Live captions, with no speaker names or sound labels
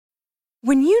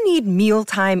When you need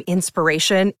mealtime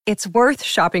inspiration, it's worth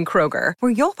shopping Kroger,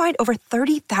 where you'll find over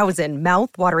 30,000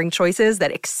 mouth-watering choices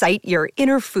that excite your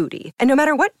inner foodie. And no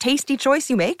matter what tasty choice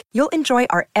you make, you'll enjoy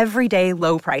our everyday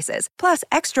low prices, plus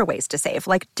extra ways to save,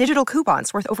 like digital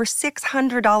coupons worth over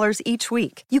 $600 each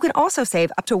week. You can also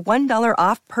save up to $1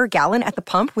 off per gallon at the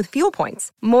pump with fuel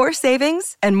points. More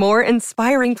savings and more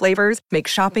inspiring flavors make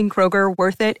shopping Kroger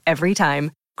worth it every time.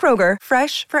 Kroger,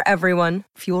 fresh for everyone.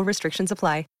 Fuel restrictions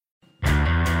apply.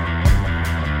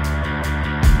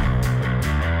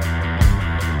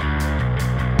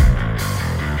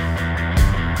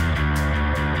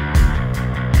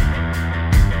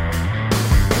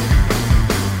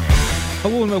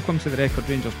 Hello and welcome to the Record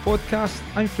Rangers podcast.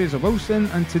 I'm Fraser Wilson,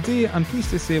 and today I'm pleased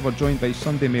to say we're joined by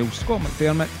Sunday Mail Scott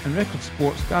McDermott and Record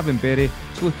Sports Gavin Berry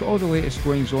to look at all the latest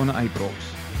goings on at Ibrox.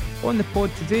 On the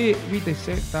pod today, we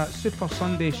dissect that Super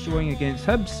Sunday showing against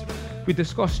Hibs. We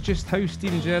discuss just how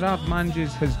Steven Gerrard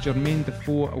manages his Jermaine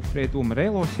Defoe Alfredo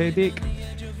Morelos headache.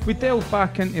 We delve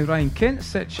back into Ryan Kent's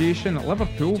situation at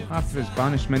Liverpool after his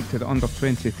banishment to the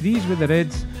under-23s with the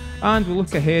Reds, and we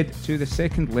look ahead to the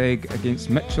second leg against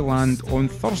Midtjylland on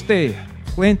Thursday.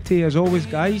 Plenty, as always,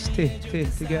 guys, to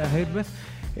get ahead with.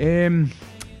 At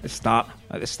the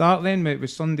start then,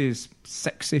 with Sunday's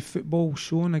sexy football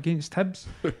shown against Hibs.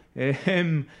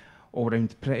 All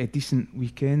round pretty decent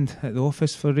weekend at the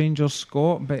office for Rangers,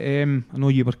 Scott, but I know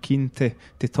you were keen to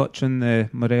touch on the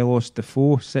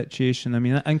Morelos-Defoe situation. I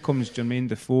mean, in comes Jermaine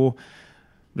Defoe,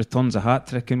 returns a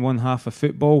hat-trick in one half of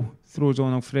football, throws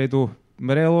on Alfredo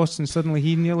Morelos, and suddenly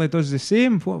he nearly does the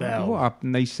same. What a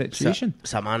nice situation.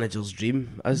 It's a manager's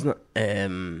dream, isn't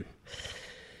it?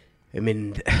 I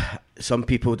mean, some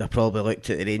people would have probably looked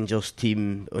at the Rangers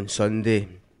team on Sunday,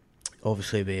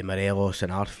 obviously with Morelos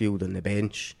and Arfield on the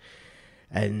bench.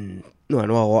 And I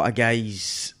know a lot of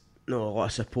guys, a lot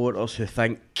of supporters who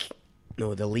think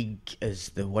the league is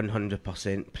the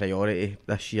 100% priority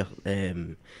this year.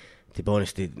 To be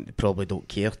honest, they probably don't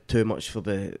care too much for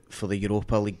the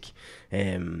Europa League.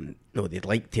 They'd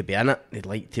like to be in it, they'd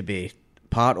like to be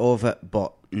part of it,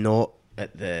 but not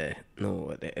at the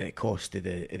cost of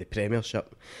the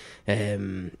Premiership.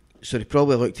 So they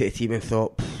probably looked at the team and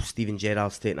thought, Steven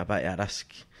Gerrard's taking a bit of a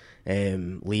risk,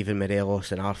 leaving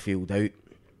Morelos and Arfield out.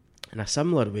 In a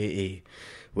similar way to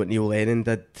what Neil Lennon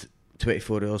did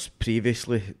 24 hours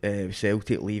previously, with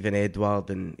Celtic leaving Edward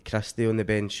and Christie on the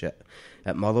bench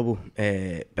at Motherwell.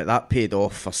 But that paid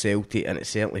off for Celtic, and it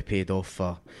certainly paid off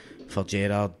for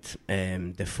Gerrard.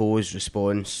 Defoe's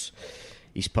response,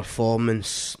 his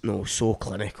performance, so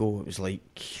clinical. It was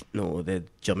like the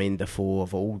Jermaine Defoe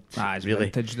of old. It's really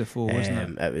vintage Defoe,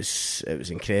 wasn't it? It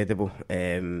was incredible.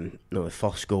 The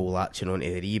first goal latching onto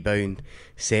the rebound,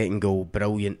 second goal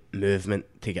brilliant movement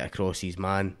to get across his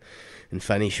man and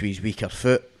finish with his weaker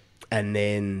foot, and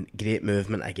then great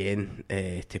movement again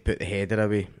to put the header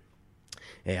away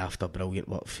after brilliant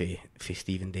work for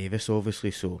Stephen Davis,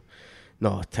 obviously. So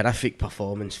terrific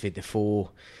performance for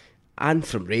Defoe. And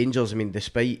from Rangers, I mean,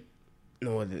 despite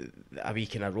a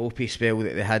week in a ropey spell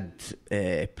that they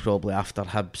had probably after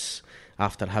Hibs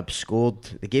scored,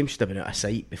 the game should have been out of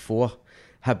sight before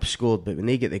Hibs scored. But when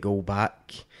they get the goal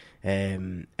back,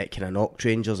 it kind of knocked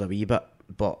Rangers a wee bit.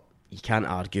 But you can't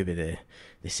argue with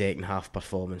the second half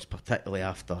performance, particularly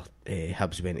after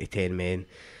Hibs went to 10 men.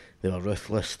 They were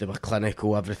ruthless, they were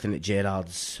clinical, everything that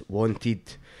Gerrard's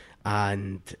wanted.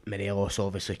 And Morelos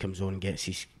obviously comes on and gets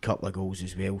his couple of goals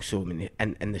as well. So I mean,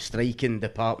 in the striking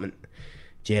department,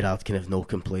 Gerrard can have no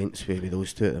complaints with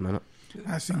those two at the minute.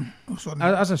 As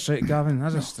a striker, Gavin,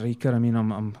 as a striker, I mean,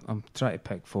 I'm trying to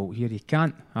pick fault here. You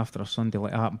can't after a Sunday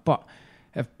like that. But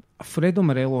if Alfredo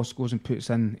Morelos goes and puts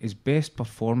in his best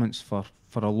performance for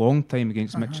a long time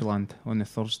against Midtjylland on the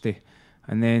Thursday,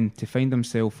 and then to find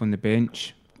himself on the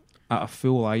bench at a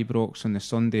full Ibrox on the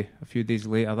Sunday a few days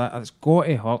later, that's got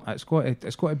to hurt. It's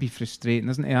got to be frustrating,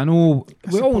 isn't it? I know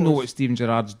we all know what Steven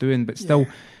Gerrard's doing, but still,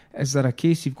 is there a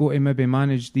case you've got to maybe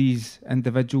manage these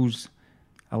individuals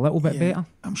a little bit better?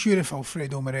 I'm sure if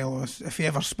Alfredo Morelos, if he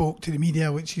ever spoke to the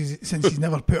media, which since he's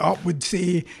never put up, would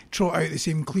say, trot out the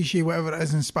same cliche, whatever it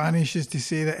is in Spanish, is to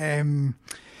say that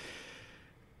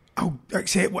I'll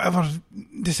accept whatever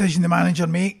decision the manager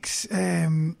makes.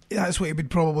 That's what he would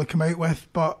probably come out with.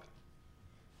 But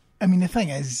I mean, the thing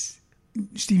is,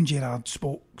 Steven Gerrard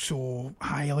spoke so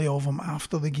highly of him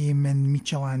after the game in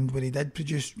Midtjylland, where he did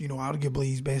produce,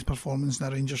 arguably his best performance in a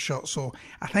Rangers shirt. So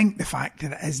I think the fact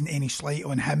that it isn't any slight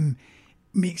on him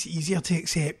makes it easier to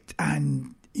accept.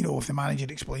 And, if the manager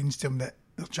explains to him that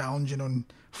they're challenging on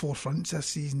four fronts this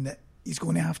season, that he's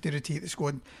going to have to rotate the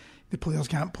squad, the players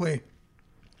can't play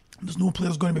There's no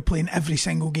players going to be playing every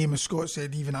single game, as Scott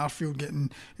said, even Arfield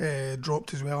getting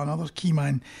dropped as well, another key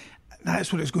man.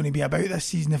 That's what it's going to be about this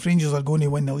season. If Rangers are going to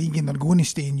win the league and they're going to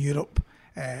stay in Europe,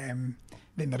 then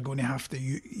they're going to have to.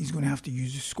 He's going to have to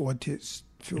use the squad to its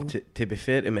full. To be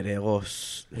fair to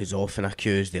Morelos, who's often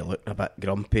accused of looking a bit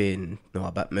grumpy and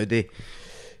a bit moody,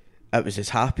 it was as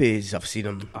happy as I've seen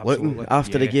him looking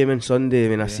after the game on Sunday. I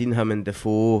mean, I've seen him and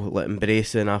Defoe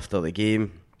embracing after the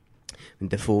game. When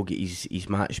Defoe get his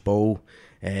match ball,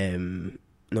 he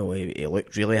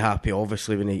looked really happy.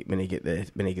 Obviously, when he get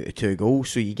the 2 goals,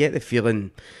 so you get the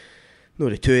feeling,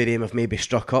 the two of them have maybe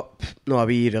struck up, a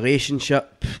wee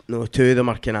relationship. The two of them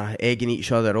are kind of egging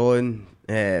each other on.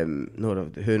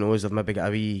 Who knows? They've maybe got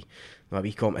a wee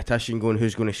competition going.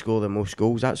 Who's going to score the most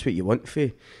goals? That's what you want for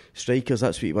strikers.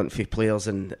 That's what you want for players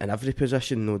in every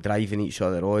position. Driving each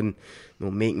other on,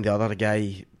 making the other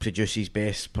guy produce his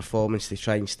best performance to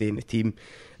try and stay in the team,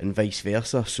 and vice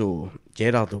versa. So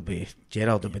Gerrard will be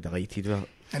delighted with it.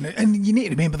 And you need to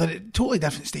remember that at totally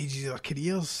different stages of their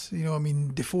careers.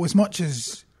 Defoe, as much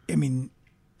as it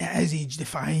is age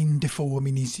defying. Defoe,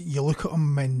 you look at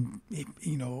him and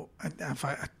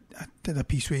I did a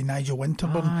piece with Nigel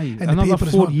Winterburn in another the paper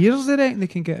 4 years they reckon they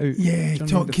can get out. Yeah,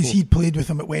 because he'd played with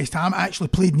him at West Ham. Actually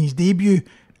played in his debut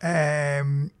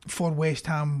for West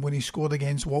Ham when he scored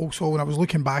against Walsall. And I was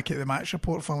looking back at the match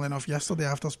report, funnily enough, yesterday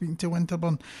after speaking to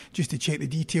Winterburn, just to check the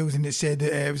details, and it said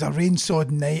that it was a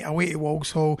rain-sodden night away to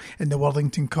Walsall in the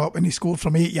Worthington Cup, and he scored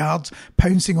from 8 yards,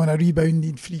 pouncing on a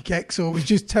rebounded free kick. So it was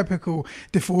just typical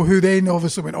Defoe, who then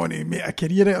obviously went on to make a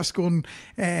career out of scoring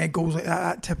goals like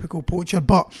that typical poacher.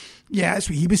 But yeah, that's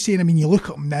what he was saying. You look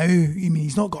at him now.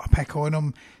 He's not got a pick on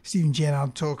him. Steven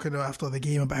Gerrard talking after the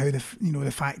game about how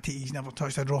the fact that he's never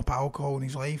touched a drop of alcohol in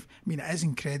his life. It is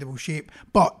incredible shape.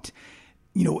 But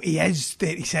he is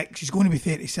 36. He's going to be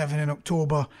 37 in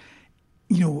October.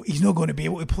 He's not going to be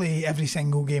able to play every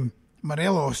single game.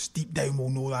 Morelos deep down will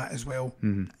know that as well.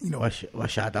 Mm-hmm.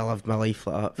 Wish I'd have lived my life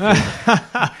like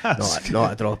that.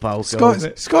 not a drop of alcohol.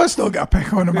 Scott's not got a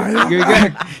pick on him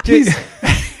either.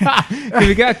 Can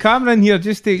we get a camera in here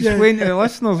just to explain to the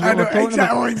listeners what we're talking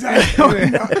about? Exactly.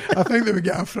 I think they would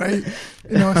get a fright.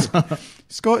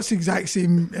 Scott's the exact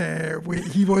same weight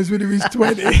he was when he was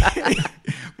 20.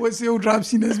 What's the old Rab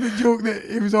Nisbet joke that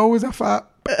he was always a fat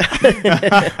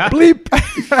bleep?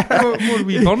 More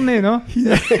wee Bernie, no?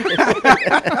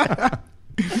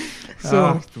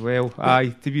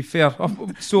 To be fair.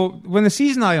 So when the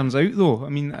season irons out, though,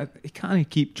 he can't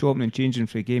keep chopping and changing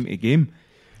from game to game.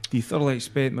 Do you thoroughly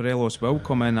expect Morelos will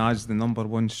come in as the number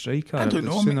one striker? I don't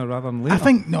know. Sooner rather than later.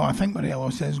 I think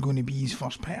Morelos is going to be his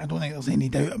first pick. I don't think there's any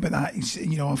doubt about that.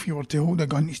 If you were to hold a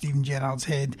gun to Steven Gerrard's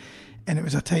head and it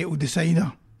was a title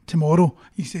decider tomorrow,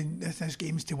 he said this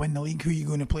game's to win the league, who are you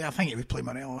going to play? I think he would play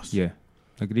Morelos. Yeah,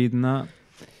 agreed on that.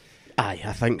 Aye,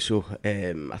 I think so.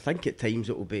 I think at times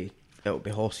it'll be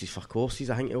horses for courses.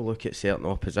 I think he'll look at certain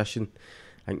opposition.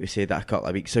 I think we said that a couple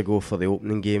of weeks ago for the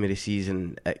opening game of the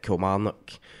season at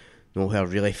Kilmarnock. Who are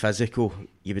really physical.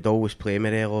 You would always play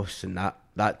Morelos in that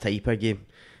type of game.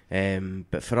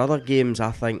 But for other games,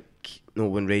 I think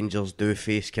when Rangers do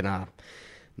face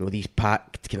these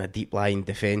packed deep lying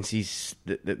defences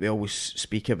that we always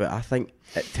speak about, I think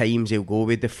at times he'll go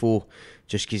with Defoe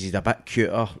just because he's a bit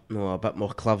cuter, a bit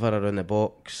more clever around the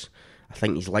box. I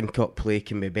think his link-up play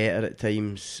can be better at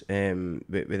times with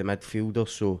the midfielder.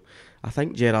 So I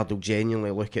think Gerrard will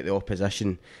genuinely look at the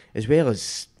opposition as well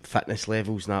as fitness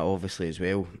levels and that obviously as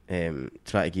well.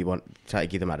 Try to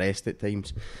give them a rest at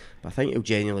times. But I think he'll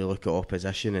genuinely look at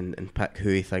opposition and pick who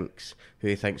he thinks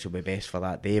will be best for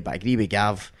that day. But I agree with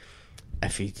Gav.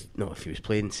 If he was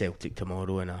playing Celtic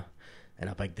tomorrow in a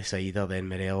big decider, then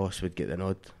Morelos would get the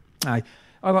nod. Aye.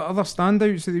 Other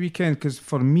standouts at the weekend, because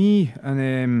for me,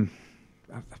 and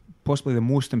possibly the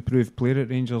most improved player at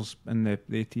Rangers in the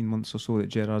 18 months or so that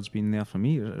Gerrard's been there for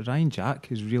me, Ryan Jack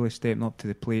has really stepped up to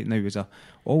the plate now as a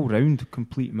all-round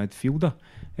complete midfielder.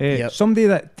 Somebody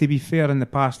that, to be fair, in the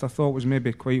past I thought was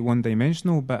maybe quite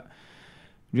one-dimensional, but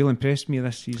really impressed me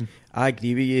this season. I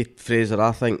agree with you, Fraser.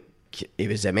 I think he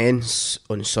was immense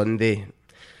on Sunday.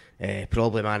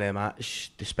 Probably man of the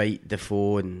match, despite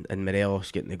Defoe and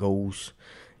Morelos getting the goals.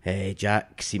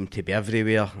 Jack seemed to be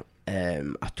everywhere.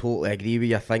 I totally agree with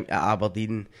you. I think at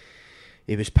Aberdeen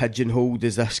he was pigeonholed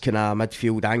as this kind of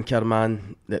midfield anchor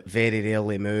man that very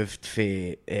rarely moved for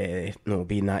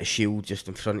being that shield just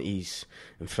in front of his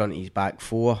back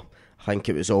four. I think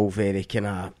it was all very kind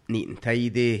of neat and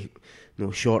tidy.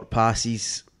 No short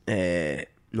passes, not a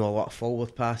lot of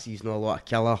forward passes, not a lot of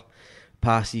killer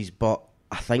passes. But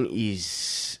I think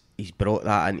he's brought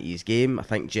that into his game. I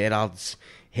think Gerrard's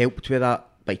helped with that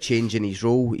by changing his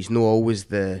role. He's not always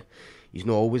the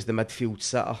midfield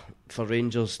sitter for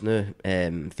Rangers now.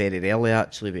 Very rarely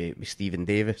actually with Stephen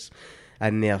Davis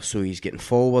in there, so he's getting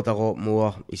forward a lot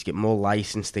more. He's getting more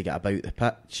licence to get about the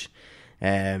pitch,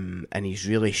 and he's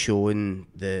really showing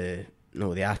the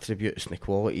attributes and the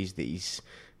qualities that he's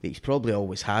probably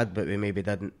always had, but we maybe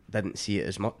didn't see it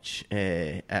as much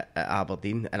at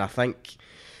Aberdeen. And I think,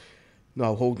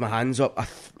 I'll hold my hands up.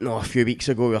 A few weeks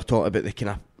ago we were talking about the kind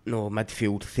of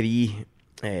midfield three,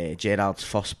 Gerrard's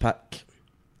first pick,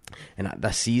 and at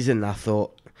this season I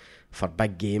thought for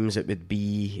big games it would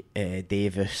be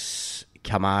Davis,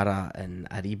 Kamara and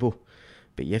Aribo.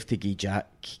 But you have to give Jack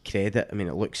credit. I mean,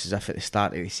 it looks as if at the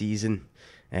start of the season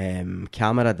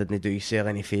Kamara didn't do himself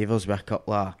any favours with a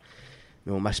couple of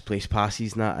misplaced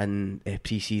passes and that in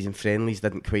pre-season friendlies.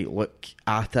 Didn't quite look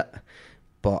at it,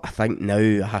 but I think now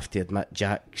I have to admit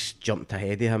Jack's jumped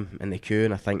ahead of him in the queue,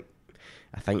 and I think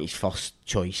his first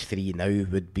choice three now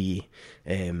would be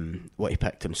what he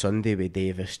picked on Sunday with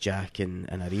Davis, Jack and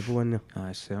Aribo in there.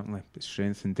 Aye, certainly.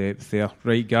 Strength and depth there.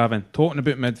 Right, Gavin, talking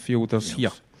about midfielders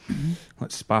here,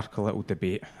 let's spark a little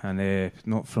debate. And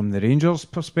not from the Rangers'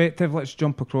 perspective, let's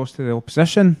jump across to the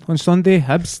opposition on Sunday.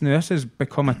 Hibs. Now, this has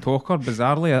become a talker,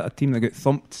 bizarrely, a team that got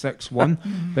thumped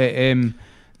 6-1. But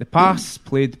the pass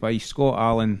played by Scott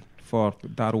Allen for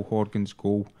Darryl Horgan's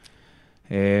goal.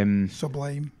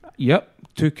 Sublime. Yep,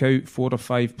 took out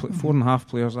 4.5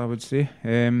 players, I would say.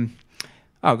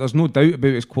 There's no doubt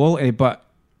about his quality, but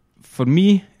for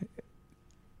me,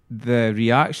 the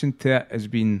reaction to it has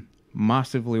been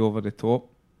massively over the top.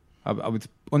 I would,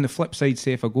 on the flip side,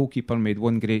 say if a goalkeeper made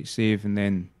one great save and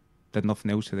then did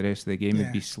nothing else for the rest of the game,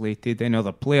 he'd be slated. Any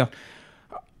other player.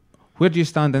 Where do you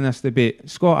stand in this debate?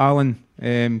 Scott Allen,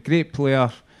 great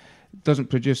player,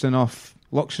 doesn't produce enough.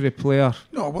 Luxury player.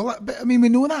 No, well, but I mean, we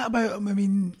know that about him. I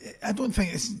mean, I don't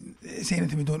think it's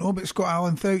anything we don't know about Scott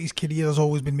Allen. Throughout his career, there's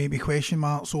always been maybe question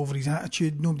marks over his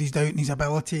attitude. Nobody's doubting his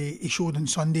ability. He showed on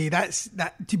Sunday.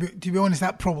 To be honest,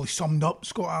 that probably summed up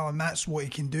Scott Allen. That's what he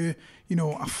can do.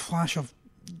 A flash of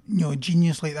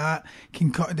genius like that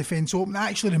can cut a defence open. That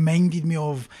actually reminded me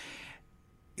of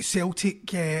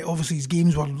Celtic. Obviously his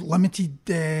games were limited,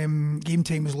 game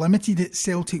time was limited at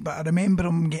Celtic, but I remember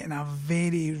him getting a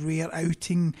very rare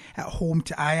outing at home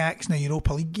to Ajax in a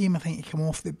Europa League game. I think he came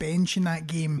off the bench in that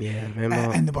game,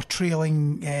 and they were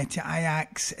trailing to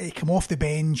Ajax. He came off the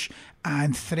bench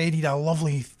and threaded a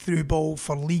lovely through ball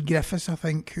for Lee Griffiths, I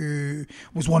think, who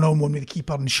was one-on-one with the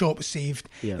keeper, and the shot was saved.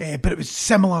 But it was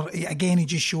similar. Again, he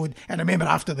just showed, and I remember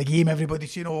after the game everybody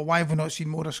saying, why have we not seen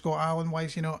more of Scott Allen? Why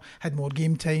has he not had more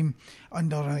game time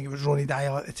under, I think it was Ronnie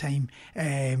Dial at the time.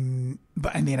 And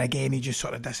then again he just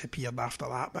sort of disappeared after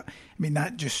that. But I mean,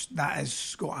 that is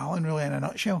Scott Allen really in a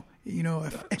nutshell.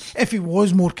 If he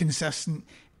was more consistent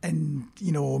and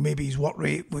maybe his work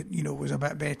rate was a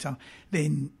bit better,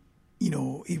 then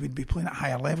he would be playing at a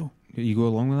higher level. You go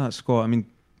along with that, Scott. I mean,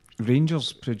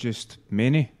 Rangers produced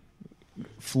many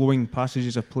flowing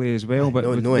passages of play as well, but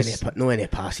no any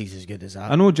passes as good as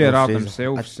that. I know Gerrard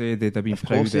himself said they'd have been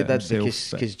proud of it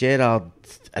himself, because Gerrard,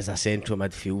 as a central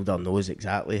midfielder, knows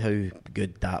exactly how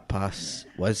good that pass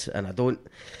was. And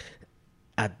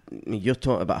I mean, you're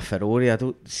talking about a Ferrari. I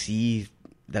don't see,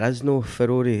 there is no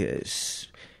Ferrari.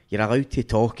 You're allowed to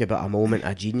talk about a moment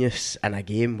of genius in a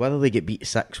game, whether they get beat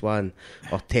 6-1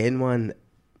 or 10-1.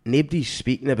 Nobody's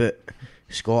speaking about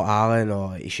Scott Allen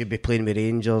or he should be playing with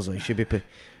Rangers or he should be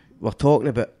we're talking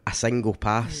about a single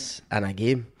pass in a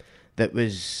game that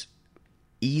was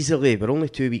easily, we're only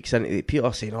 2 weeks into it. People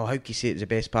are saying, how can you say it's the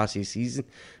best pass of the season?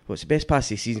 Well, it's the best pass of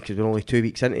the season because we're only 2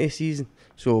 weeks into the season.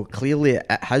 So clearly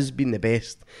it has been the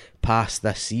best pass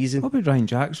this season. What about Ryan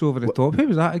Jack's over the top? Who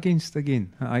was that against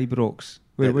again at Ibrox?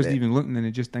 Where it wasn't even looking and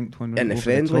he just dinked one right over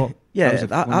the top. Yeah,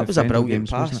 that was a brilliant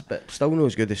pass, but still not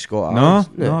as good as Scott Allen's.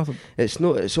 No.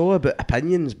 It's all about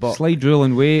opinions. But slide rule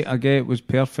and weight, I get, was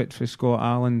perfect for Scott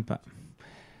Allen, but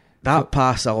that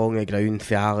pass along the ground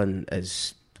for Allen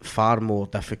is far more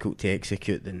difficult to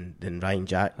execute than Ryan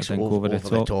Jack's over the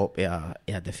top of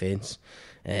a defence.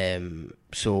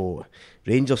 So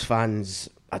Rangers fans,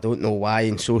 I don't know why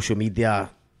in social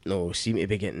media seem to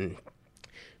be getting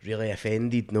really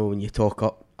offended when you talk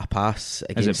up a pass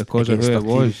against. Is it because of who it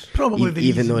was? Probably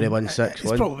even though they won 6-1.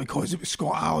 It's probably because it was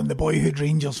Scott Allen, the boyhood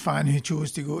Rangers fan who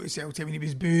chose to go to Celtic. I mean, he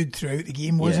was booed throughout the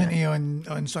game, wasn't he,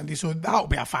 on Sunday? So that'll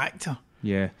be a factor.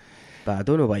 Yeah. But I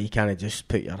don't know why you can't just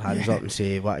put your hands up and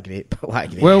say what a great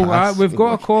pass. We've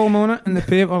got a column on it in the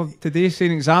paper today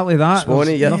saying exactly that.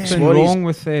 Swanee, nothing wrong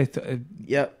with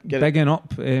bigging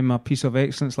up a piece of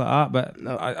excellence like that.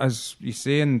 But as you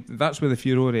say, and that's where the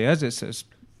furore is. It's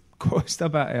caused a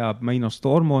bit of a minor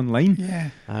storm online. Yeah,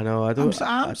 I know. I don't.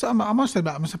 I must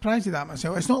admit, I'm surprised at that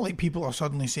myself. It's not like people are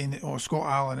suddenly saying that, Scott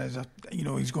Allen is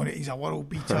he's a world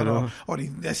beater, or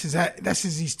this is it. This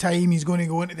is his time. He's going to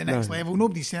go into the next level.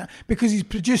 Nobody's saying that because he's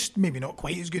produced, maybe not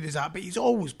quite as good as that, but he's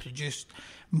always produced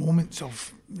moments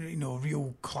of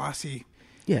real classy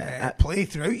play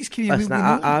throughout his career. Listen,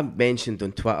 I mentioned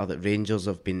on Twitter that Rangers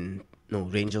have been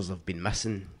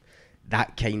missing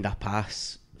that kind of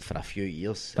pass for a few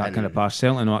years. That kind of pass,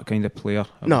 certainly not that kind of player.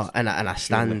 I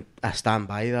stand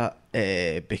by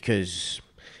that because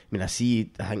I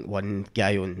think one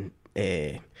guy on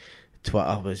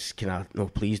Twitter was kind of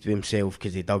not pleased with himself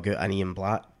because he dug out an Ian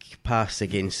Black pass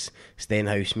against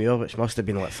Stenhousemuir, which must have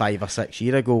been like 5 or 6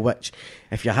 years ago, which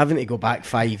if you're having to go back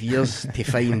 5 years to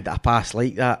find a pass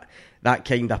like that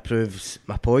kind of proves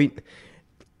my point.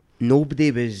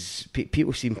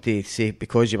 People seem to say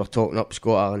because you were talking up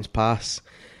Scott Allen's pass,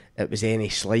 it was any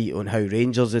slight on how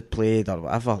Rangers had played or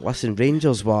whatever. Listen,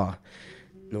 Rangers were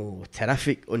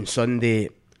terrific on Sunday,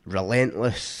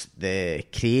 relentless, the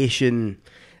creation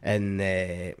and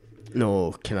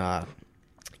kind of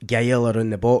guile around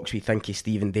the box. We think of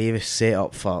Stephen Davis set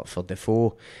up for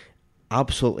Defoe,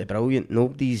 absolutely brilliant.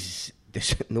 Nobody's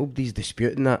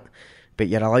disputing that, but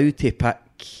you're allowed to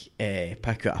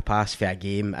pick out a pass for a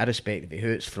game, irrespective of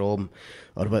who it's from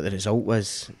or what the result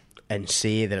was, and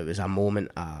say that it was a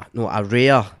moment, a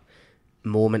rare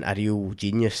moment, a real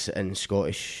genius in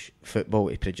Scottish football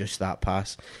to produce that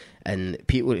pass. And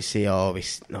people that say, it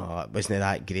wasn't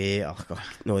that great,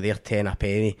 or they're 10 a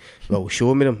penny. Well,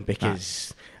 show me them,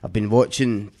 because I've been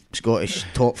watching Scottish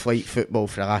top flight football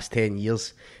for the last 10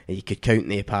 years, and you could count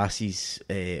the passes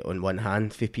on one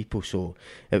hand for people. So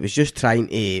it was just trying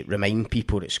to remind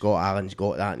people that Scott Allen's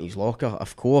got that in his locker.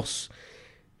 Of course,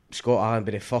 Scott Allen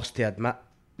be the first to admit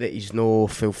that he's no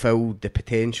fulfilled the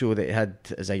potential that he had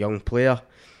as a young player.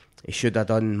 He should have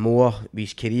done more with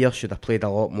his career, should have played a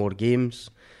lot more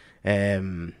games.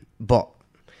 But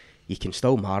you can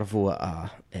still marvel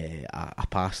at a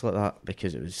pass like that,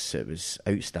 because it was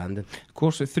outstanding. Of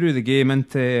course, it threw the game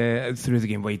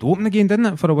wide open again, didn't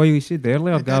it? For a while, you said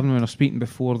earlier, Gavin, when I was speaking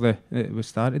before we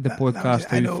started the podcast,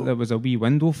 there was a wee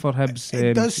window for Hibs.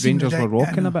 Rangers were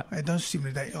rocking a bit. It does seem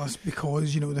ridiculous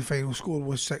because the final score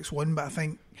was 6-1, but I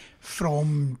think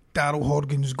from Darryl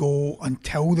Horgan's goal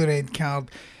until the red card,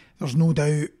 there's no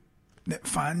doubt that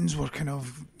fans were kind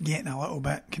of getting a little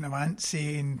bit kind of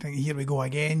antsy and thinking, here we go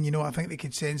again. I think they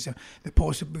could sense the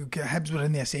possible Hibs were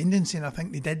in the ascendancy, and I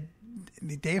think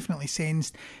they definitely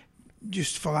sensed,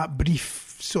 just for that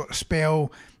brief sort of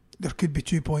spell, there could be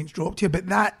 2 points dropped here. But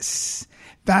that's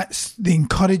the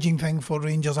encouraging thing for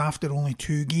Rangers after only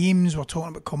 2 games. We're talking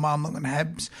about Kilmarnock and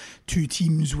Hibs, 2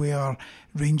 teams where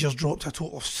Rangers dropped a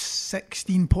total of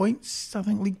 16 points, I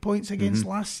think, league points against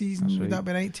last season. That's right. Would that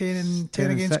be right?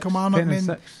 10 against Kilmarnock. 10 and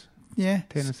 6. Yeah.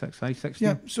 10 and 6, 16.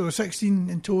 Yeah, so 16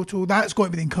 in total. That's got to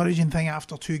be the encouraging thing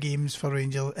after 2 games for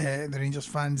the Rangers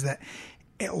fans, that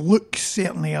it looks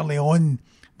certainly early on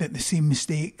that the same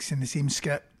mistakes and the same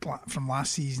script from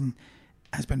last season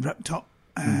has been ripped up.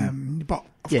 But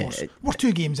of course, we're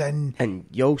 2 games in. And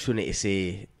you also need to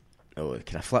say, the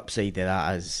kind of flip side of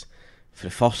that is, for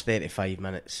the first 35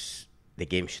 minutes, the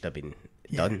game should have been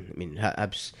done. I mean,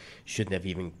 Hibs shouldn't have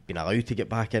even been allowed to get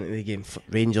back into the game.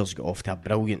 Rangers got off to a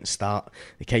brilliant start,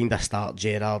 the kind of start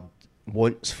Gerrard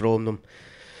wants from them.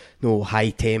 No high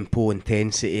tempo,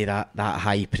 intensity, that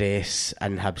high press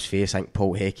in Hibs' face. I think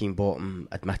Paul Heckingbottom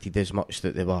admitted as much,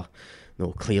 that they were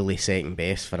clearly second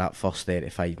best for that first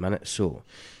 35 minutes. So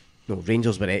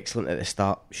Rangers were excellent at the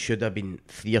start. Should have been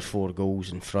 3 or 4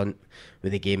 goals in front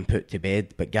with the game put to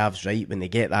bed. But Gav's right, when they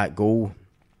get that goal,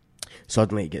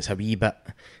 suddenly it gets a wee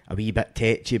bit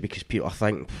tetchy, because people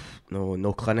think,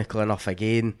 no clinical enough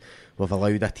again. We've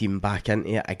allowed a team back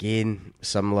into it again,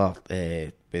 similar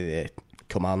with the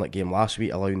Kilmarnock game last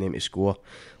week, allowing them to score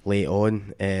late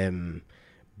on.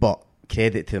 But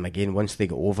credit to them again, once they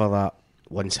got over that,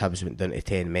 once Hibs went down to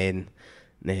 10 men,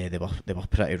 they were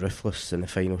pretty ruthless in the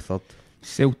final third.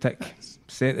 Celtic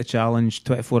set the challenge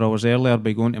 24 hours earlier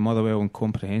by going to Motherwell and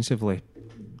comprehensively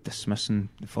dismissing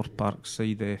the Firth Park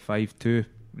side 5-2.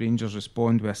 Rangers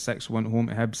respond with a 6-1 home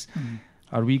to Hibs.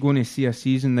 Are we going to see a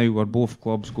season now where both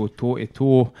clubs go toe to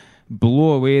toe,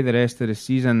 blow away the rest of the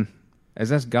season? Is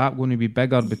this gap going to be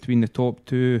bigger between the top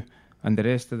 2 and the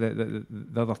rest of the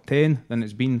other 10 than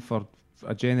it's been for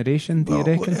a generation, do you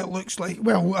reckon? It looks like,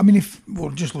 I mean, if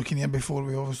we're just looking here before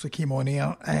we obviously came on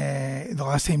air, the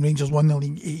last time Rangers won the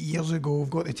league 8 years ago, I've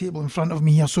got the table in front of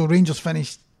me here. So Rangers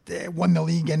won the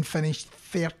league and finished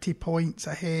 30 points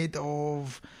ahead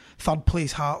of third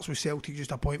place Hearts, with Celtic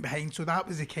just a point behind. So that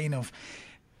was the kind of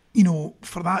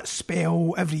for that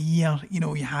spell every year,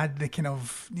 you had the kind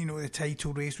of, the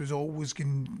title race was always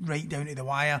going right down to the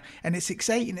wire, and it's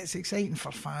exciting. It's exciting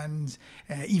for fans,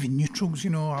 even neutrals.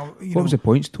 What was the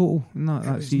points total in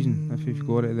that season? If you've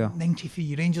got it there,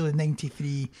 93. Rangers had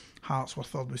 93. Hearts were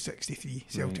third with 63.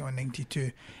 Celtic on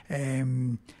 92.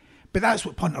 But that's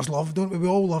what punters love, don't we? We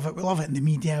all love it. We love it in the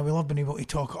media. We love being able to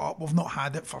talk it up. We've not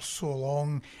had it for so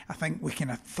long. I think we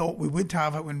kind of thought we would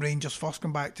have it when Rangers first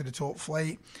came back to the top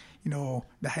flight. The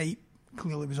hype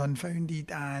clearly was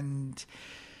unfounded, and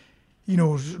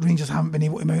Rangers haven't been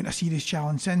able to mount a serious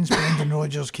challenge since. Brendan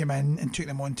Rodgers came in and took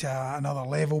them on to another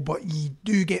level. But you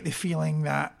do get the feeling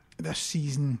that this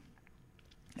season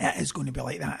it is going to be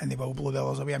like that, and they will blow the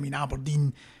others away. I mean,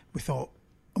 Aberdeen, we thought,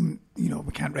 we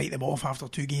can't write them off after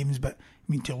 2 games, but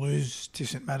to lose to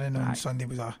St Mirren on Sunday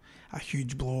was a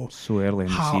huge blow. So early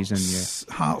in the season,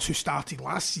 yeah. Hearts, who started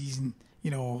last season,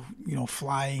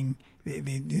 flying,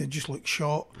 they just looked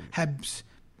shot. Hibs,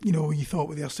 you thought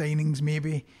with their signings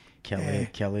maybe.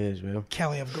 Kelly as well.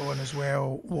 Kelly have gone as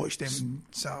well. Watched them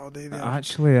Saturday.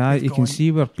 Actually, you can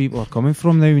see where people are coming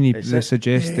from now when they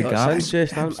suggest the gaps.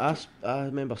 It's interesting. I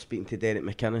remember speaking to Derek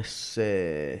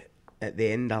McInnes at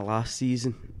the end of last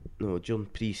season, during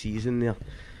pre-season there,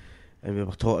 and we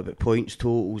were talking about points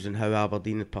totals and how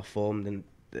Aberdeen had performed, and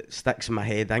it sticks in my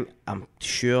head. I'm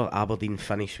sure Aberdeen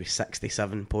finished with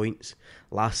 67 points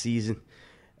last season,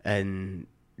 and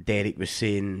Derek was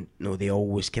saying, they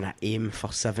always kind of aim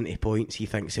for 70 points. He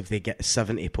thinks if they get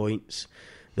 70 points,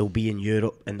 they'll be in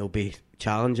Europe and they'll be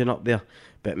challenging up there.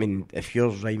 But I mean, if you're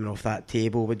rhyming off that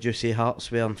table, would you say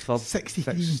Hearts were in third?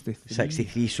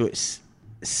 63. So it's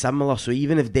similar. So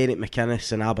even if Derek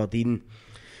McInnes and Aberdeen,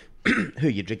 who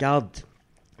you'd regard,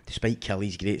 despite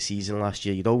Kelly's great season last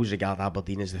year, you'd always regard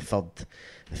Aberdeen as the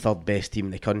third best team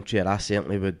in the country, or I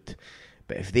certainly would.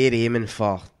 But if they're aiming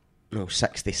for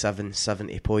 67,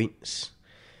 70 points,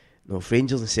 if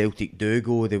Rangers and Celtic do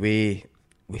go the way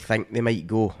we think they might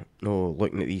go,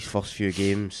 looking at these first few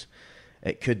games,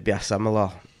 it could be a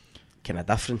similar kind of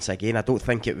difference again. I don't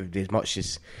think it would be as much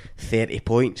as 30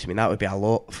 points. I mean, that would be a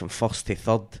lot from first to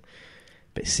third.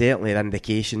 But certainly the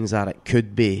indications are it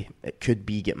could be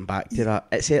getting back to that.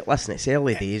 It's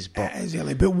early days, but it is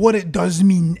early. But what it does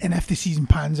mean, and if the season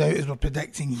pans out as we're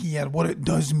predicting here, what it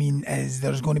does mean is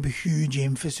there's going to be huge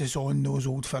emphasis on those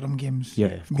Old Firm games. Yeah,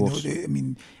 of course. I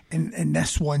mean, in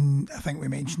this one, I think we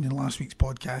mentioned in last week's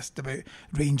podcast about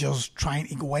Rangers trying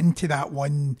to go into that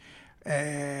one.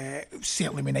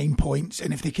 Certainly with 9 points,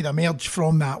 and if they could emerge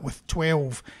from that with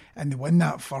 12 and they win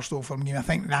that first Old Firm game, I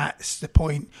think that's the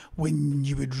point when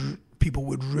people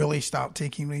would really start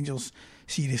taking Rangers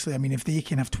seriously. I mean, if they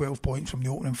can have 12 points from the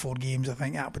opening 4 games, I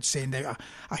think that would send out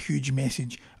a huge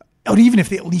message. Or even if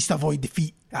they at least avoid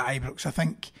defeat at Ibrox, I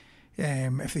think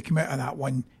if they come out of that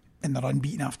one and they're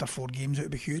unbeaten after 4 games, it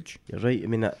would be huge. You're right. I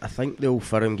mean, I think the Old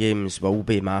Firm games will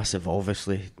be massive,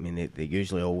 obviously. I mean, they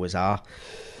usually always are.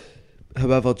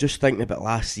 However, just thinking about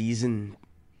last season,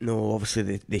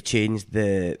 obviously they changed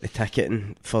the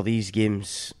ticketing for these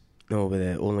games,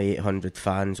 with only 800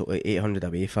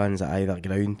 away fans at either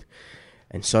ground,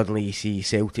 and suddenly you see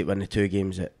Celtic win the 2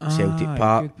 games at Celtic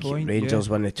Park, Rangers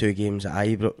win the 2 games at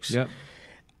Ibrox. Yep.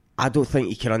 I don't think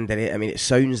you can underrate. I mean, it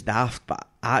sounds daft, but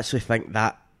I actually think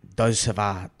that does have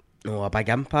a big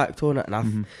impact on it,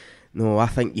 and I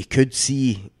think you could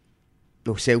see.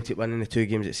 Celtic winning the 2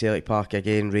 games at Celtic Park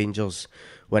again, Rangers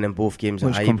winning both games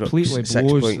at Ibrox, completely 6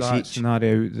 blows points that each.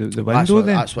 scenario out the window.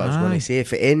 That's what I was going to say.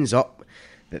 If it ends up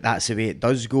that's the way it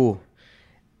does go,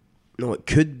 it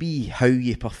could be how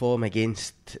you perform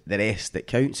against the rest that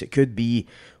counts. It could be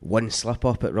one slip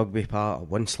up at Rugby Park or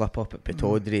one slip up at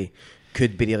Pittodrie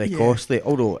could be really costly.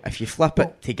 Although if you flip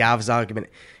it to Gav's argument,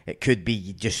 it could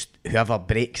be just whoever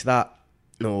breaks that.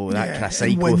 That kind of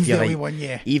cycle. If you're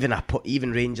like,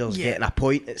 even Rangers getting a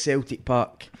point at Celtic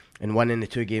Park and winning the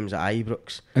 2 games at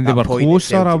Ibrox, and they were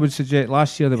closer. I would suggest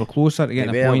last year they were closer to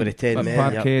getting a point at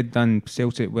Parkhead than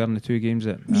Celtic were in the 2 games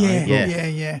at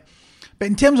Ibrox. But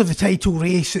in terms of the title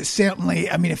race, it's certainly.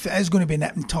 I mean, if it is going to be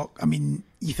nip and tuck, I mean,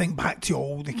 you think back to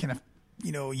all the kind of.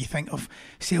 You think of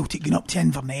Celtic going up to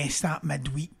Inverness that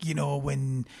midweek,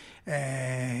 when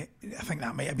I think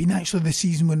that might have been actually the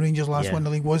season when Rangers last won the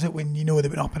league, was it? When, they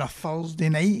went up on a Thursday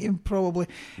night and probably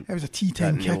it was a tea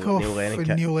time kick-off and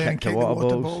Neil Lennon kicked the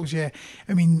water balls. Yeah.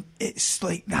 I mean, it's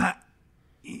like that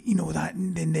you know, that,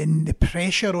 and then the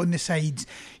pressure on the sides,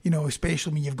 you know,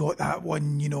 especially when you've got that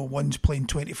one, you know, one's playing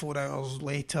 24 hours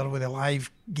later with a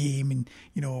live game, and,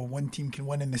 you know, one team can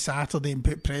win on the Saturday and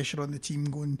put pressure on the team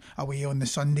going away on the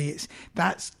Sunday.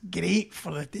 That's great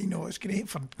for the, you know, it's great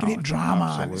for great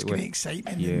drama, and it's great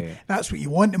excitement. Yeah. And that's what you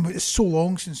want, and it's so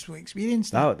long since we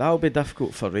experienced that. That'll be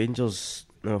difficult for Rangers.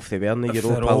 No, if they were in the Europa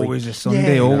They're League, always a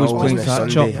Sunday, Yeah, always always playing a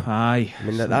catch Sunday. up. Aye. I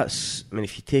mean, that's. I mean,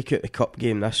 if you take out the cup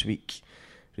game this week,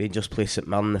 Rangers play St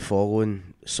Mirren the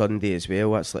following Sunday as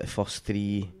well. That's like the first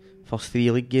three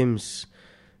league games.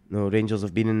 No, Rangers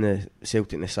have been in the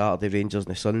Celtic on the Saturday, Rangers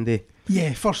on the Sunday.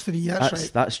 Yeah, first three. That's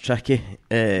right. That's tricky.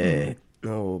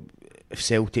 No, if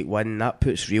Celtic win, that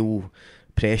puts real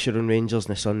pressure on Rangers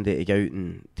on the Sunday to go out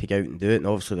and do it. And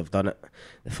obviously they've done it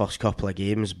the first couple of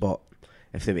games, but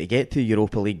if they were to get to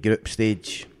Europa League group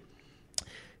stage,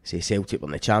 say Celtic were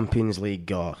in the Champions League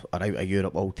or out of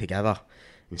Europe altogether,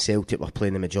 and Celtic were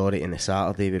playing the majority on the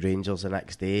Saturday with Rangers the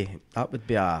next day, that would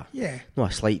be a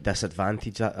slight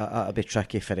disadvantage. That would be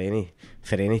tricky for any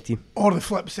team. Or the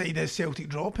flip side is Celtic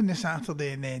drop on the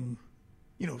Saturday, and then,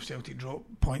 you know, Celtic drop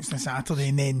points on the Saturday,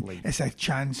 and then it's a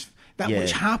chance. That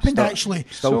which happened actually.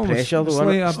 Still pressure though,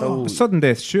 it's isn't it? a sudden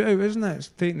death shootout, isn't it? It's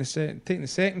taking the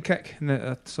second kick in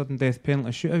a sudden death penalty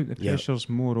shootout. The pressure's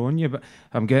more on you. But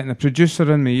I'm getting the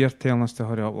producer in my ear telling us to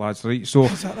hurry up, lads. Right, so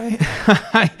Is that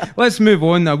right? let's move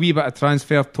on. A wee bit of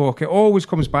transfer talk. It always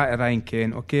comes back to Ryan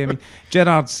Kent. Okay, I mean,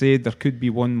 Gerrard said there could be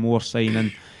one more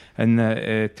signing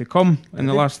to come in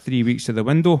the last 3 weeks of the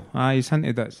window. He's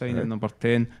hinted at signing number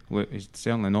 10. Look, he's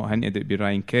certainly not hinted it would be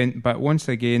Ryan Kent. But once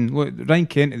again, look, Ryan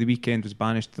Kent at the weekend was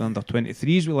banished to under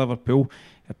 23s with Liverpool.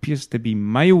 Appears to be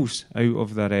miles out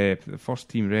of their first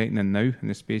team reckoning now in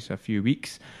the space of a few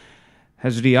weeks.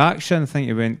 His reaction, I think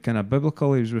he went kind of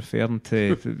biblical. He was referring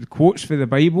to the quotes for the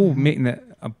Bible, making it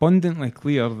abundantly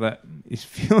clear that he's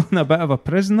feeling a bit of a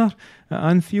prisoner at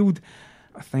Anfield.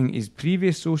 I think his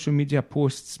previous social media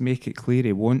posts make it clear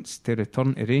he wants to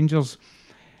return to Rangers.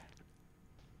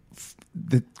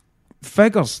 The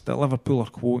figures that Liverpool are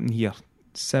quoting here,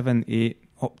 7, 8,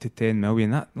 up to 10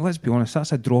 million, that, let's be honest,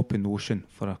 that's a drop in the ocean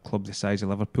for a club the size of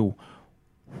Liverpool.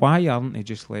 Why aren't they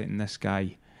just letting this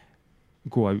guy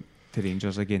go out to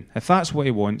Rangers again? If that's what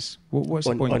he wants, what's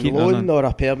the point? On loan or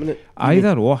a permanent?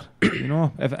 Either or. You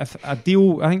know, if a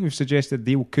deal, I think we've suggested a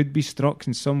deal could be struck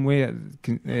in some way,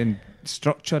 and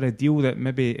structure a deal that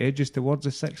maybe edges towards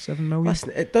the 6-7 million.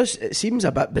 Listen, it seems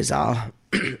a bit bizarre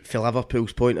from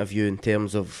Liverpool's point of view in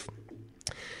terms of,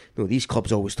 you know, these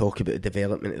clubs always talk about the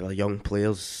development of their young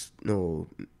players. You know,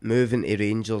 moving to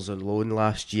Rangers on loan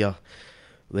last year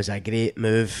was a great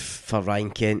move for Ryan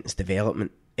Kent's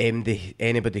development.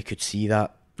 Anybody could see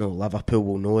that. You know, Liverpool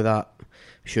will know that. I'm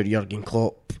sure Jurgen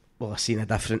Klopp will have seen a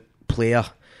different player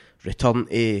return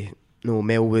to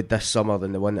Melwood this summer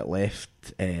than the one that left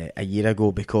a year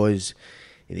ago, because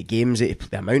the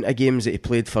amount of games that he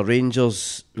played for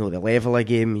Rangers, the level of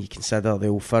game, you consider the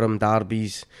Old Firm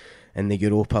derbies and the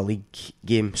Europa League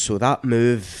game. So that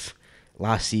move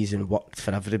last season worked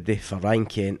for everybody, for Ryan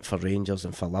Kent, for Rangers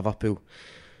and for Liverpool.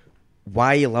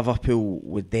 Why Liverpool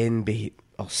would then be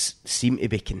or seem to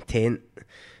be content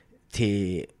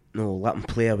to let him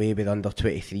play away with under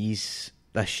 23s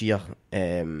this year,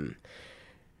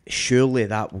 surely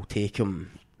that will take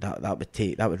him.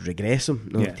 That would regress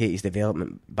him. Take his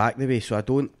development back the way. So I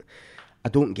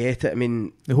don't get it. I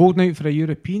mean, they're holding out for a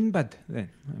European bid.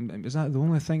 Then is that the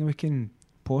only thing we can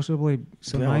possibly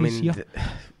surmise here?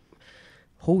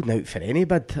 Holding out for any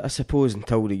bid, I suppose,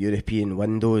 until the European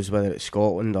windows, whether it's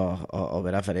Scotland or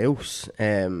wherever else.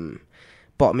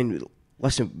 But I mean,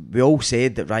 listen, we all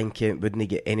said that Ryan Kent wouldn't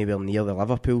get anywhere near the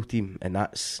Liverpool team, and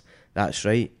that's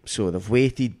right. So they've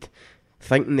waited,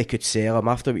 thinking they could sell him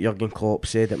after what Jurgen Klopp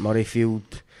said at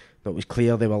Murrayfield. It was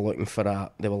clear they were looking for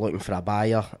a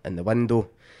buyer in the window.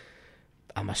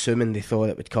 I'm assuming they thought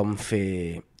it would come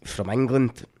from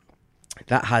England.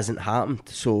 That hasn't happened.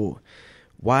 So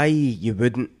why you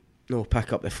wouldn't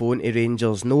pick up the phone to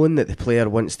Rangers, knowing that the player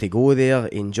wants to go there,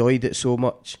 he enjoyed it so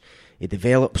much, he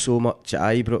developed so much at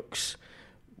Ibrox.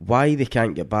 Why they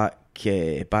can't get back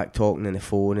talking on the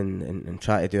phone and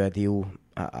try to do a deal,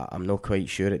 I'm not quite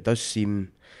sure. It does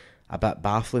seem a bit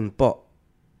baffling, but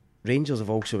Rangers have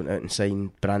also went out and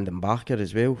signed Brandon Barker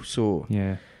as well. So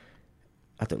yeah,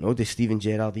 I don't know. Does Steven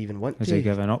Gerrard even want Has to he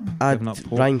given up? add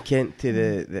Ryan Kent to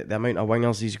the amount of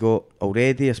wingers he's got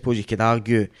already? I suppose you could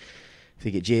argue if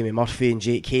you get Jamie Murphy and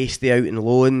Jake Hastie out on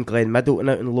loan, Glenn Middleton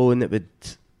out on loan, it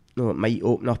might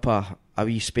open up a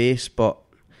wee space. But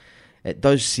it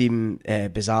does seem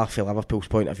bizarre from Liverpool's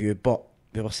point of view. But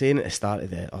we were saying at the start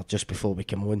of or just before we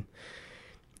came on,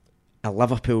 are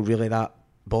Liverpool really that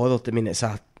bothered. I mean, it's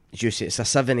a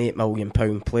 £7-8 million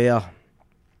player.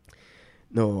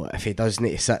 No, if he does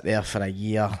need to sit there for a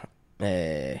year,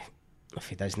 if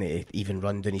he does need to even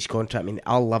run down his contract, I mean,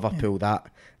 are Liverpool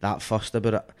that fussed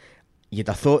about it? You'd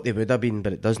have thought they would have been,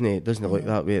 but it doesn't look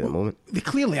that way at the moment. They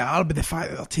clearly are, by the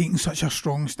fact that they're taking such a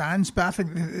strong stance. But I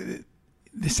think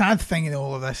the sad thing in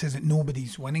all of this is that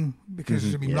nobody's winning,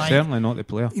 because I mean, certainly not the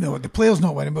player. You know, the player's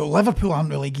not winning, but Liverpool aren't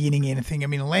really gaining anything. I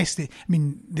mean,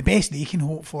 the best they can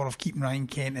hope for of keeping Ryan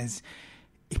Kent is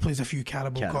he plays a few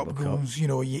Carabao Cup goals. You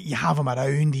know, you have him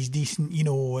around. He's decent. You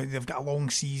know, they've got a long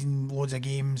season, loads of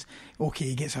games. Okay,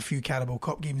 he gets a few Carabao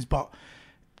Cup games, but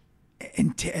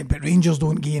Rangers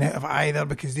don't gain out of it either,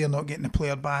 because they're not getting the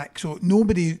player back. So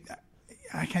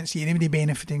I can't see anybody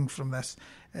benefiting from this.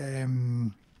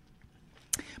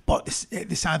 But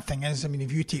the sad thing is, I mean,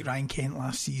 if you take Ryan Kent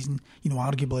last season, you know,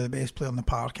 arguably the best player in the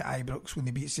park at Ibrox when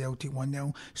they beat Celtic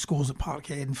 1-0, scores at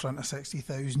Parkhead in front of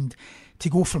 60,000. To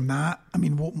go from that, I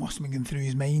mean, what must have been going through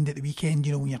his mind at the weekend,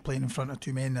 you know, when you're playing in front of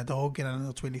two men and a dog in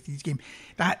another 23s game,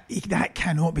 that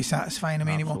cannot be satisfying him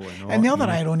anymore. And the other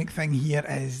ironic thing here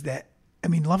is that, I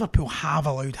mean, Liverpool have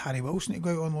allowed Harry Wilson to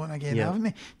go out on loan again, haven't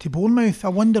they? To Bournemouth. I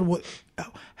wonder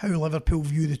how Liverpool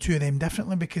view the two of them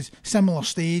differently, because similar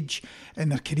stage in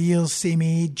their careers, same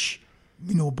age.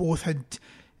 You know, both had,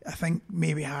 I think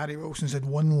maybe Harry Wilson's had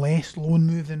one less loan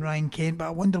move than Ryan Kent, but I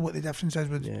wonder what the difference is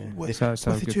with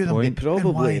the two of them. They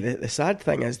probably, the sad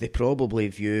thing is, they probably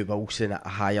view Wilson at a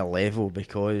higher level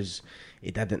because he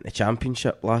did it in the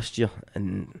Championship last year,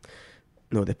 and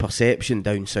no, the perception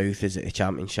down south is that the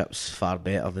Championship's far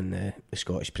better than the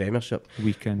Scottish Premiership.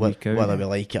 Week in, week out. Whether we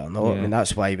like it or not. Yeah. I mean,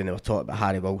 that's why when they were talking about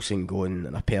Harry Wilson going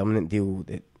on a permanent deal,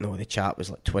 the chat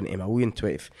was like 20 million,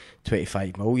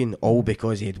 25 million, all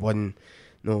because he had won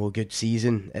a good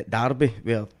season at Derby,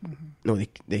 where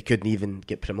they couldn't even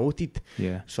get promoted.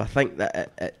 Yeah. So I think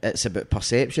that it's about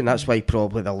perception. That's why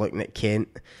probably they're looking at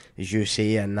Kent, as you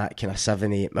say, in that kind of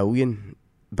 7-8 million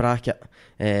bracket.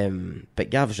 But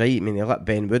Gav's right. I mean, they let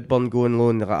Ben Woodburn go on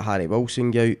loan, they let Harry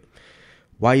Wilson go out.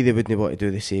 Why they wouldn't want to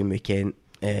do the same with Kent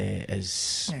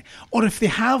is... Yeah. Or if they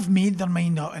have made their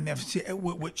mind up, and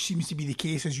which seems to be the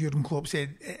case, as Jurgen Klopp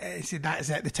said that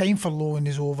is it, the time for loan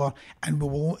is over, and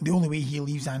the only way he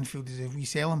leaves Anfield is if we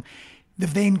sell him.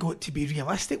 They've then got to be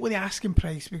realistic with the asking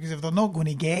price, because if they're not going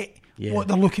to get what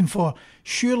they're looking for,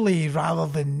 surely rather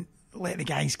than let the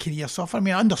guy's career suffer. I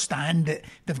mean, I understand that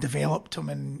they've developed him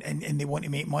and they want to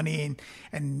make money,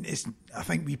 and it's, I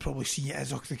think we probably see it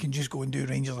as, they can just go and do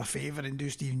Rangers a favour and do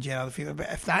Steven Gerrard a favour.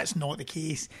 But if that's not the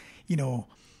case, you know,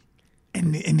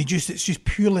 and it's just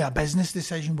purely a business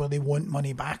decision where they want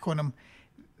money back on him,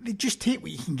 they just take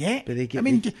what you can get.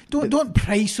 Don't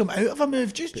price them out of a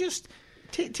move. Just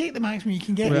take the maximum you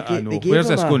can get. Well, where's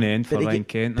this going to end for Ryan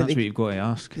Kent? That's what you've got to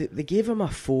ask. They gave him a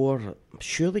 4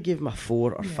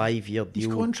 or 5 year deal. He's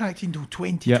contracted until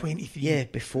 2023. Yeah,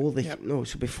 before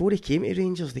he came to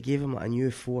Rangers, they gave him a new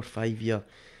 4 or 5 year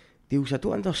deal. So I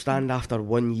don't understand after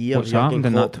 1 year. What's happened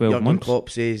in that 12 months? Klopp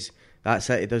says that's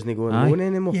it, he doesn't go on loan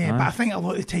anymore. Yeah, but I think a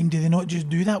lot of the time, do they not just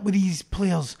do that with these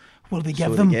players? Where they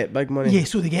give them, they get big money. Yeah,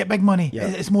 so they get big money. Yeah.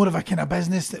 It's more of a kind of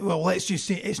business that, well, let's just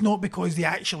say it's not because they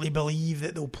actually believe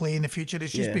that they'll play in the future.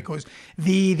 It's just because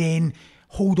they then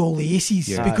hold all the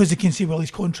aces because they can say, well, he's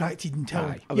contracted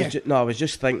until. I was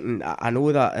just thinking. I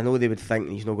know they would think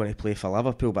he's not going to play for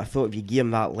Liverpool, but I thought if you give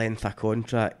him that length of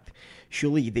contract,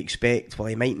 surely you'd expect, well,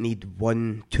 he might need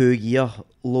 1-2 year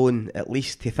loan at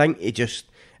least. To think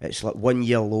it's like 1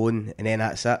 year loan and then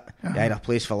that's it. He either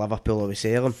plays for Liverpool or we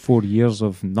sell him. 4 years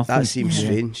of nothing. That seems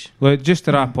strange. Well, just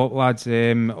to wrap up, lads,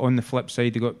 on the flip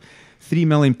side, they got £3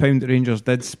 million that Rangers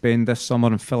did spend this summer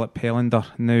on Philip Helander.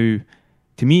 Now,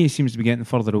 to me, he seems to be getting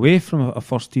further away from a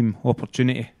first team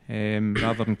opportunity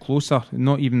rather than closer.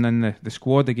 Not even in the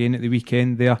squad again at the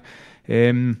weekend there.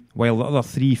 While the other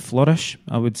three flourish,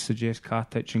 I would suggest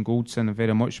Katic and Goldson have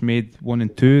very much made 1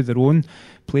 and 2 their own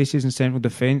places in central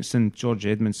defence, and George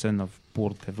Edmondson have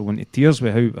bored everyone to tears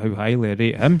with how highly I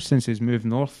rate him since he's moved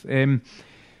north.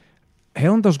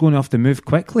 Helander's going to have to move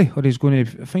quickly, or he's going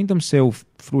to find himself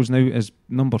frozen out as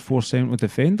number 4 central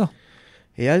defender.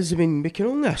 He is. I mean, we can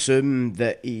only assume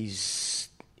that he's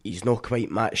not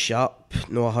quite match sharp,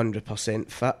 not 100%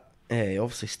 fit.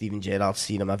 Obviously Steven Gerrard's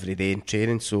seen him every day in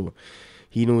training, so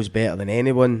he knows better than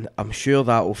anyone. I'm sure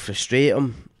that will frustrate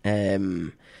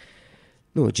him.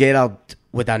 Gerrard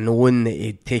would have known that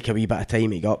he'd take a wee bit of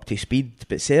time to get up to speed,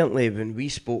 but certainly when we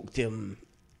spoke to him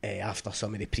after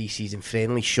some of the pre-season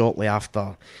friendlies, shortly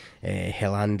after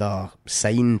Helander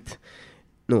signed,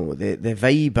 the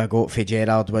vibe I got for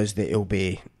Gerrard was that he'll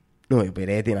be no, he'll be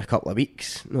ready in a couple of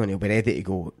weeks. No, and he'll be ready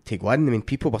to go in. I mean,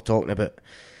 people were talking about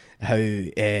how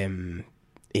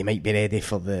he might be ready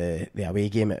for the away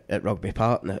game at Rugby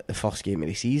Park, the first game of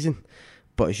the season.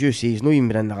 But as you say, he's not even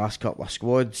been in the last couple of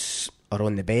squads or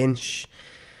on the bench.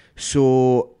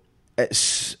 So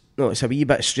it's a wee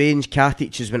bit strange.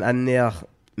 Katic has went in there,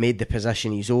 made the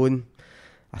position his own.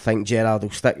 I think Gerrard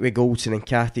will stick with Goldson and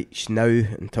Katic now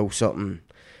until something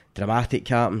dramatic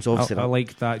happens. Obviously, I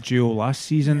liked that duo last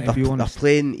season, to be honest. They're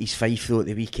playing East Fife though at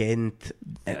the weekend.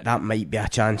 That might be a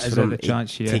chance for him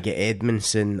to get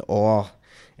Edmondson or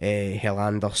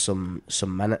Helander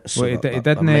some minutes. Well, so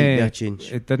there might be a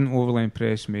change. It didn't overly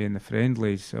impress me in the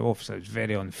friendlies. Obviously, it was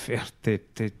very unfair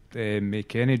to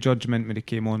make any judgment when he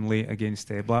came on late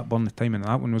against Blackburn. The timing of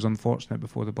that one was unfortunate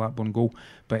before the Blackburn goal.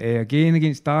 But again,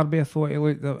 against Derby, I thought he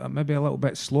looked maybe a little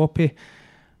bit sloppy.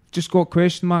 Just got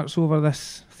question marks over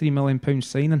this £3 million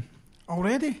signing.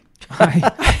 Already?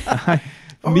 Aye.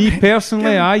 Me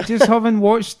personally, I just haven't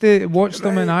watched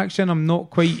them in action. I'm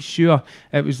not quite sure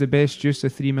it was the best use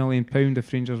of £3 million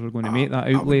if Rangers were going to make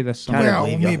that outlay this summer.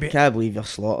 Can't believe you're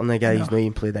slaughtering the guy who's not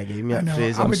even played a game yet,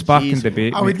 Fraser. I'm sparking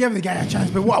debate. I would give the guy a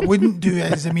chance, but what I wouldn't do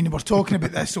is, I mean, we're talking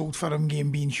about this Old Firm game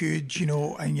being huge,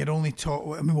 and you're only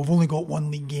we've only got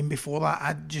one league game before that.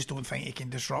 I just don't think he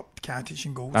can disrupt Katic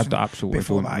and goals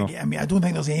before that game. I mean, I don't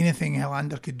think there's anything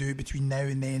Helander could do between now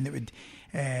and then that would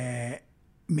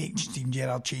make Steven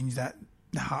Gerrard change the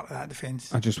heart of that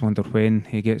defence. I just wonder when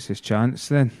he gets his chance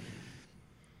then.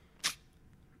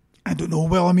 I don't know.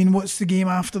 Well, I mean, what's the game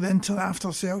after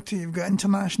after Celtic? You've got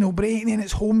international break, and then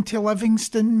it's home to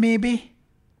Livingston, maybe.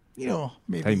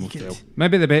 Maybe time will tell.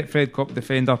 Maybe the Betfred Cup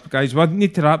defender, guys. We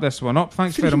need to wrap this one up.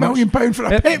 Thanks very much. £3 million for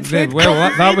a Betfred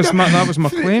Cup. That was my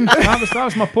claim. That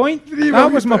was my point.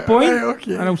 That was my point. Right,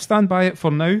 okay. And I'll stand by it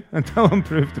for now until I'm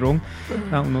proved wrong.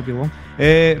 That'll not be long.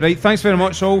 Right, thanks very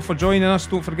much all for joining us.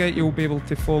 Don't forget you'll be able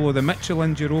to follow the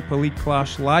Michelin Europa League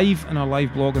clash live in our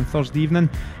live blog on Thursday evening.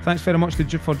 Thanks very much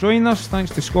for joining us.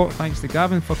 Thanks to Scott, thanks to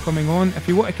Gavin for coming on. If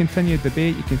you want to continue the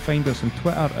debate, you can find us on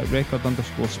Twitter at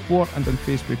record_sport and on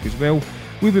Facebook as well.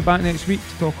 We'll be back next week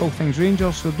to talk all things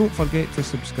Rangers, so don't forget to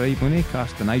subscribe on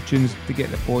Acast and iTunes to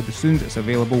get the pod as soon as it's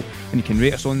available, and you can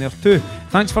rate us on there too.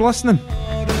 Thanks for listening.